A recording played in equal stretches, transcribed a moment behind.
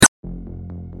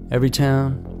Every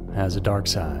town has a dark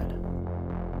side.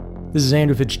 This is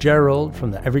Andrew Fitzgerald from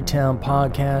the Everytown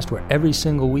podcast, where every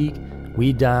single week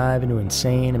we dive into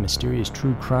insane and mysterious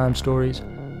true crime stories,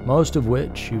 most of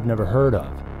which you've never heard of.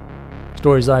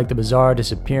 Stories like the bizarre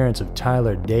disappearance of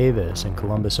Tyler Davis in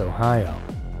Columbus, Ohio,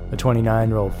 a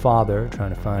 29-year-old father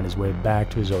trying to find his way back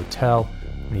to his hotel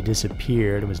when he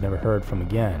disappeared and was never heard from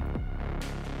again.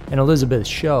 And Elizabeth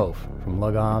Shove from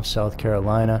Lugoff, South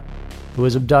Carolina, who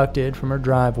was abducted from her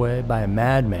driveway by a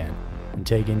madman and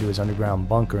taken to his underground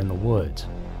bunker in the woods.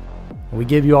 And we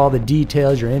give you all the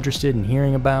details you're interested in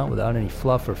hearing about without any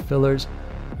fluff or fillers,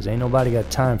 because ain't nobody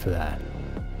got time for that.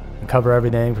 And cover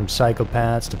everything from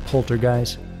psychopaths to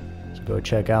poltergeists, so go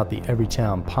check out the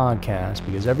Everytown podcast,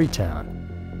 because every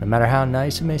town, no matter how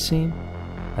nice it may seem,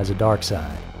 has a dark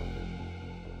side.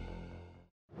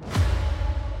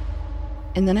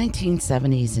 In the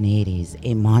 1970s and 80s,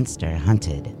 a monster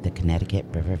hunted the Connecticut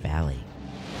River Valley.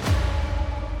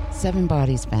 7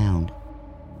 bodies found,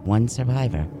 1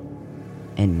 survivor,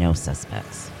 and no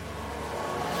suspects.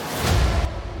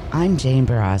 I'm Jane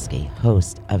Borowski,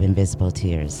 host of Invisible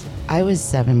Tears. I was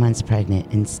 7 months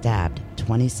pregnant and stabbed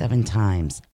 27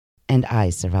 times, and I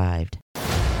survived.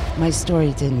 My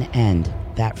story didn't end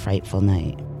that frightful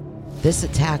night. This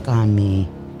attack on me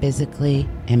physically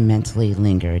and mentally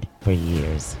lingered for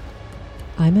years.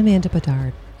 I'm Amanda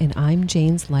Bedard, and I'm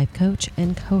Jane's life coach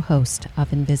and co-host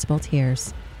of Invisible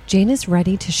Tears. Jane is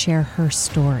ready to share her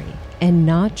story, and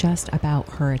not just about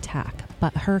her attack,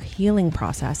 but her healing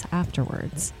process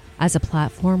afterwards. As a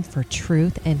platform for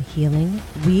truth and healing,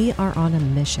 we are on a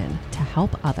mission to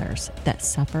help others that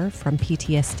suffer from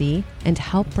PTSD and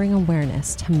help bring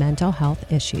awareness to mental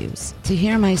health issues. To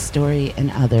hear my story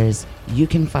and others, you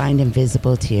can find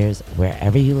Invisible Tears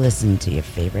wherever you listen to your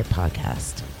favorite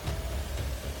podcast.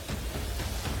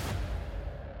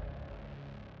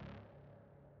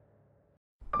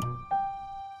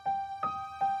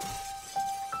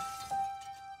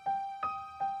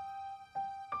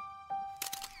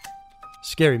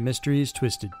 Scary Mysteries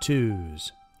Twisted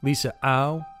Twos, Lisa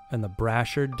Au and the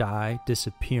Brasher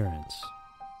Disappearance.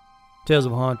 Tales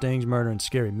of hauntings, murder, and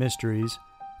scary mysteries.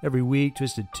 Every week,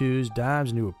 Twisted Twos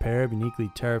dives into a pair of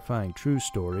uniquely terrifying true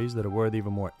stories that are worthy of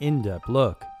a more in-depth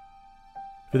look.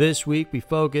 For this week, we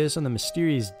focus on the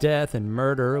mysterious death and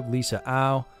murder of Lisa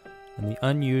Au and the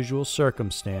unusual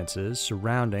circumstances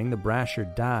surrounding the Brasher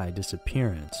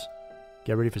disappearance.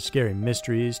 Get ready for Scary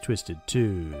Mysteries Twisted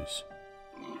Twos.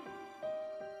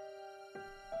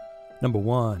 Number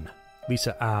 1.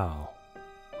 Lisa Au.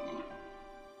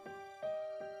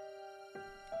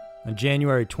 On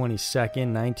January 22,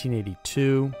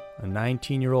 1982, a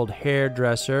 19-year-old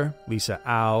hairdresser, Lisa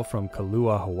Au from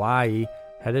Kailua, Hawaii,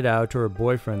 headed out to her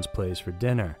boyfriend's place for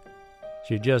dinner.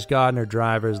 She had just gotten her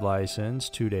driver's license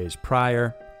 2 days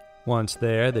prior. Once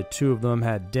there, the two of them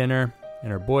had dinner,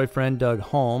 and her boyfriend, Doug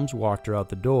Holmes, walked her out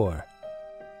the door.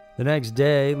 The next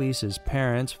day, Lisa's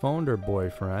parents phoned her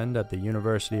boyfriend at the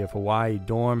University of Hawaii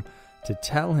dorm to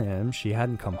tell him she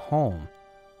hadn't come home.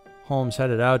 Holmes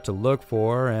headed out to look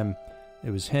for her, and it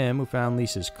was him who found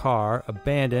Lisa's car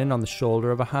abandoned on the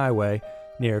shoulder of a highway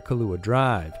near Kailua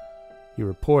Drive. He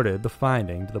reported the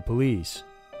finding to the police.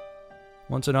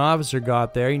 Once an officer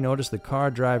got there, he noticed the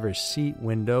car driver's seat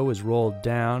window was rolled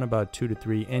down about 2 to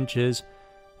 3 inches,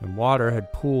 and water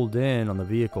had pooled in on the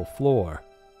vehicle floor.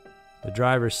 The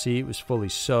driver's seat was fully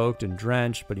soaked and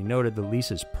drenched, but he noted that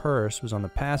Lisa's purse was on the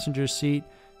passenger seat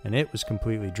and it was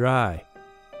completely dry.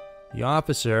 The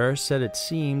officer said it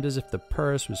seemed as if the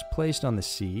purse was placed on the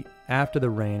seat after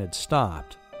the rain had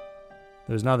stopped.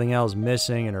 There was nothing else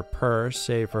missing in her purse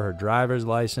save for her driver's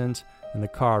license and the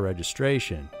car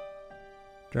registration.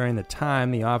 During the time,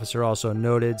 the officer also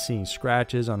noted seeing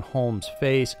scratches on Holmes'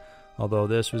 face, although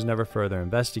this was never further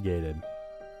investigated.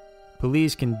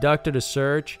 Police conducted a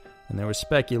search, and there was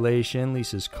speculation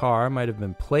Lisa's car might have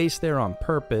been placed there on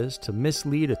purpose to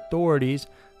mislead authorities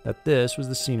that this was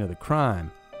the scene of the crime.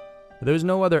 But there was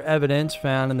no other evidence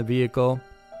found in the vehicle.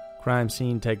 Crime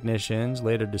scene technicians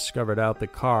later discovered out the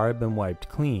car had been wiped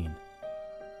clean.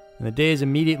 In the days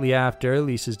immediately after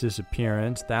Lisa's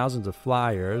disappearance, thousands of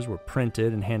flyers were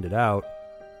printed and handed out.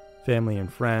 Family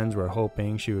and friends were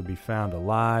hoping she would be found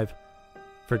alive.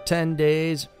 For 10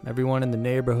 days, everyone in the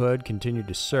neighborhood continued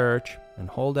to search and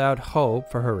hold out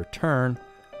hope for her return,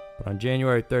 but on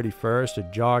January 31st, a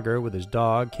jogger with his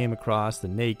dog came across the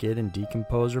naked and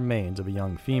decomposed remains of a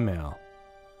young female.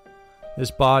 This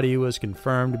body was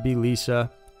confirmed to be Lisa.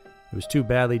 It was too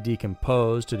badly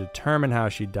decomposed to determine how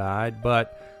she died,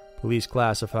 but police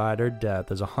classified her death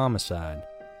as a homicide.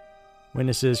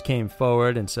 Witnesses came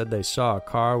forward and said they saw a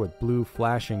car with blue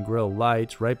flashing grille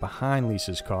lights right behind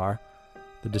Lisa's car.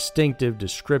 The distinctive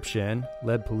description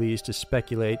led police to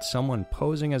speculate someone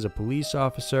posing as a police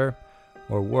officer,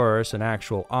 or worse, an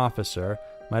actual officer,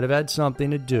 might have had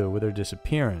something to do with her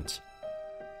disappearance.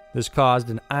 This caused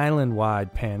an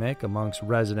island-wide panic amongst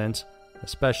residents,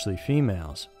 especially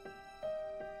females.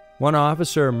 One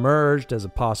officer emerged as a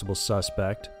possible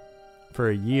suspect. For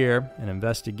a year, an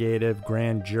investigative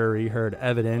grand jury heard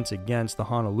evidence against the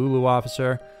Honolulu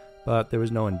officer, but there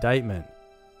was no indictment.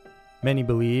 Many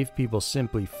believe people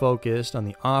simply focused on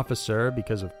the officer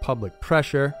because of public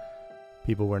pressure.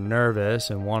 People were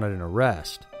nervous and wanted an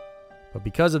arrest. But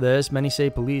because of this, many say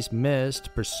police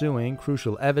missed pursuing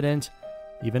crucial evidence,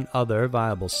 even other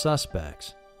viable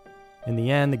suspects. In the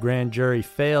end, the grand jury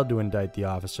failed to indict the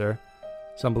officer.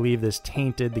 Some believe this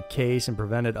tainted the case and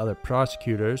prevented other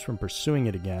prosecutors from pursuing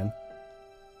it again.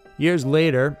 Years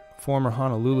later, former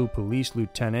Honolulu Police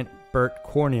Lieutenant Bert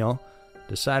Cornell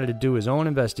decided to do his own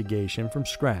investigation from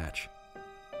scratch.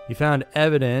 He found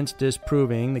evidence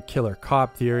disproving the killer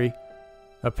cop theory.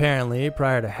 Apparently,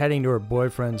 prior to heading to her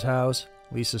boyfriend's house,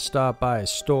 Lisa stopped by a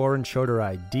store and showed her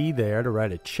ID there to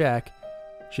write a check.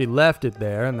 She left it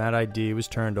there, and that ID was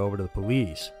turned over to the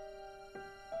police.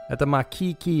 At the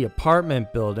Makiki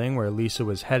apartment building where Lisa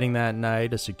was heading that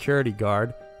night, a security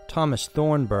guard, Thomas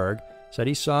Thornburg, said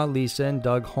he saw Lisa and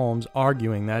Doug Holmes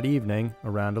arguing that evening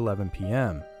around 11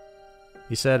 p.m.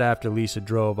 He said after Lisa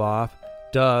drove off,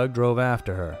 Doug drove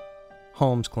after her.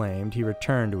 Holmes claimed he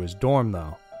returned to his dorm,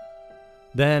 though.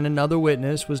 Then another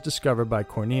witness was discovered by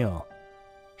Cornell.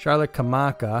 Charlotte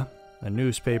Kamaka, a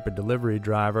newspaper delivery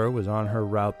driver, was on her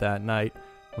route that night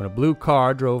when a blue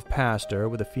car drove past her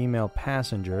with a female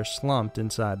passenger slumped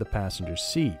inside the passenger's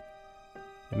seat.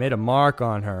 It made a mark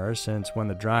on her since when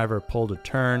the driver pulled a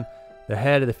turn, the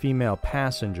head of the female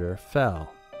passenger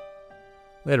fell.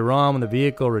 Later on, when the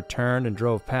vehicle returned and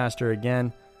drove past her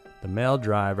again, the male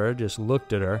driver just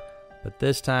looked at her, but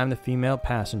this time the female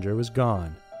passenger was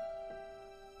gone.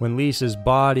 When Lisa's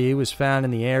body was found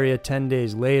in the area 10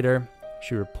 days later,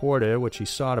 she reported what she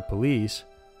saw to police.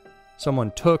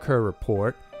 Someone took her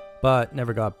report, but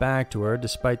never got back to her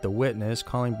despite the witness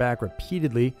calling back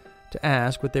repeatedly to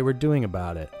ask what they were doing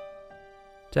about it.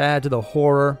 To add to the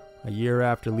horror, a year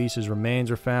after Lisa's remains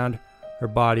were found, her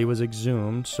body was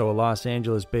exhumed so a Los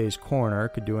Angeles-based coroner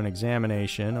could do an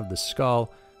examination of the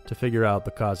skull to figure out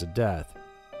the cause of death.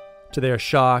 To their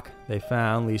shock, they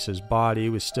found Lisa's body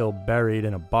was still buried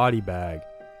in a body bag.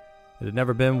 It had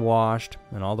never been washed,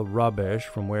 and all the rubbish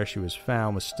from where she was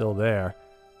found was still there.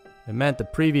 It meant the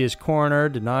previous coroner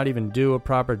did not even do a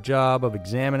proper job of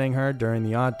examining her during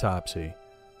the autopsy.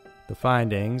 The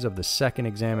findings of the second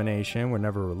examination were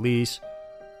never released.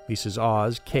 Lisa's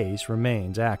Oz case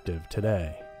remains active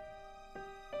today.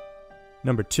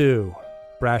 Number 2.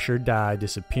 Brasher Dye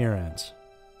Disappearance.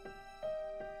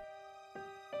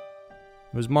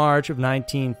 It was March of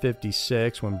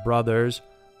 1956 when brothers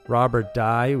Robert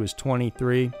Dye, who was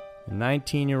 23, and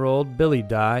 19-year-old Billy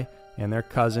Dye, and their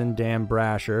cousin Dan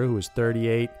Brasher, who was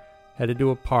 38, headed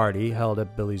to a party held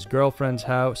at Billy's girlfriend's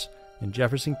house in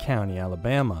Jefferson County,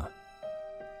 Alabama.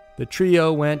 The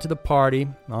trio went to the party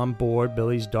on board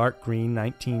Billy's dark green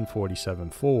 1947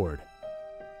 Ford.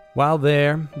 While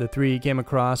there, the three came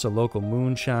across a local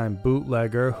moonshine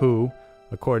bootlegger who,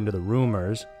 according to the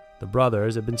rumors, the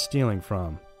brothers had been stealing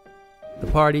from. The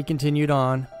party continued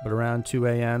on, but around 2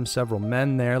 a.m. several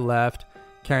men there left,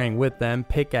 carrying with them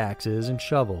pickaxes and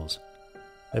shovels.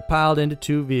 They piled into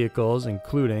 2 vehicles,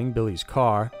 including Billy's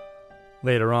car.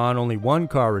 Later on, only one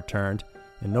car returned,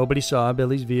 and nobody saw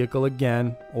Billy's vehicle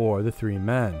again or the 3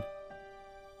 men.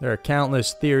 There are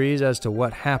countless theories as to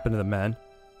what happened to the men.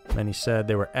 Many said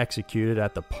they were executed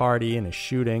at the party in a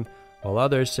shooting, while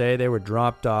others say they were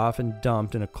dropped off and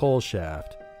dumped in a coal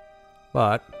shaft.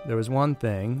 But there was one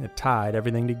thing that tied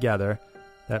everything together,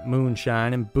 that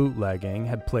moonshine and bootlegging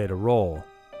had played a role.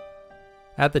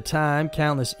 At the time,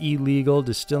 countless illegal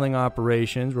distilling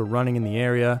operations were running in the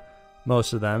area,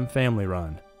 most of them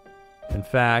family-run. In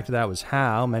fact, that was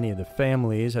how many of the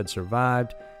families had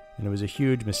survived, and it was a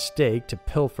huge mistake to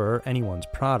pilfer anyone's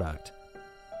product.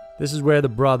 This is where the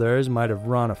brothers might have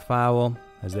run afoul,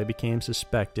 as they became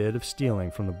suspected of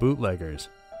stealing from the bootleggers.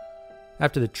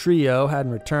 After the trio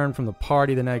hadn't returned from the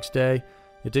party the next day,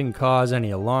 it didn't cause any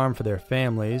alarm for their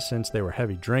families since they were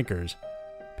heavy drinkers.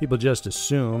 People just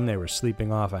assumed they were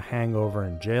sleeping off a hangover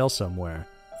in jail somewhere.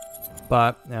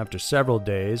 But after several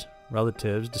days,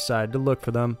 relatives decided to look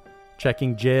for them,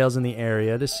 checking jails in the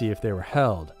area to see if they were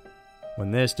held.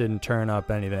 When this didn't turn up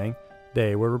anything,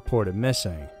 they were reported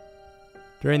missing.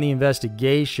 During the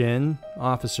investigation,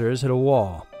 officers hit a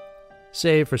wall.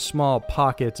 Save for small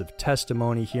pockets of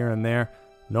testimony here and there,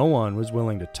 no one was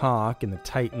willing to talk in the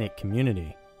tight-knit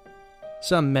community.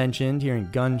 Some mentioned hearing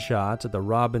gunshots at the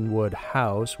Robinwood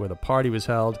house where the party was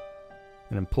held.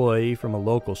 An employee from a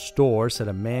local store said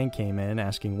a man came in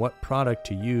asking what product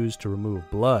to use to remove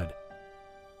blood.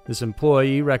 This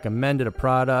employee recommended a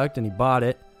product and he bought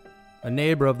it. A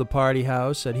neighbor of the party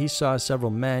house said he saw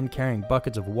several men carrying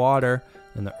buckets of water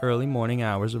in the early morning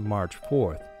hours of March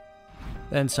 4th.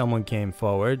 Then someone came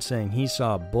forward saying he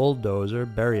saw a bulldozer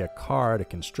bury a car at a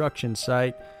construction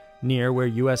site near where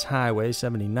U.S. Highway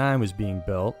 79 was being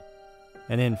built.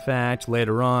 And in fact,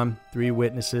 later on, 3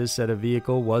 witnesses said a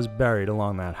vehicle was buried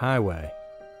along that highway.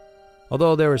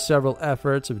 Although there were several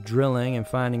efforts of drilling and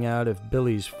finding out if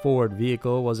Billy's Ford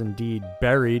vehicle was indeed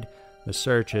buried, the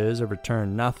searches have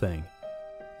returned nothing.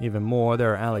 Even more,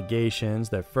 there are allegations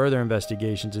that further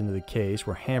investigations into the case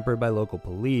were hampered by local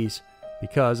police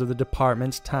because of the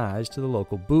department's ties to the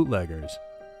local bootleggers.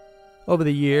 Over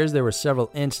the years, there were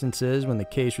several instances when the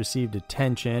case received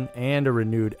attention and a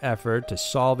renewed effort to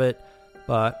solve it,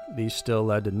 but these still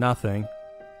led to nothing.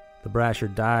 The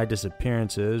Brasher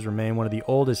disappearances remain one of the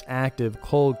oldest active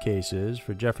cold cases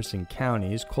for Jefferson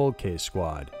County's Cold Case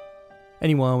Squad.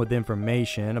 Anyone with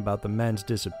information about the men's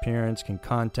disappearance can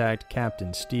contact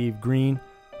Captain Steve Green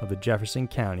of the Jefferson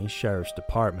County Sheriff's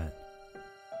Department.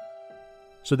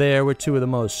 So there were 2 of the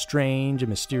most strange and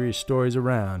mysterious stories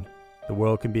around. The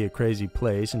world can be a crazy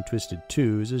place, and Twisted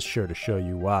Twos is sure to show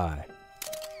you why.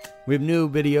 We have new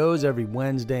videos every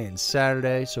Wednesday and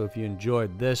Saturday, so if you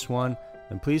enjoyed this one,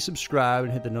 then please subscribe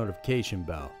and hit the notification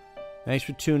bell. Thanks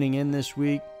for tuning in this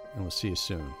week, and we'll see you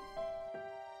soon.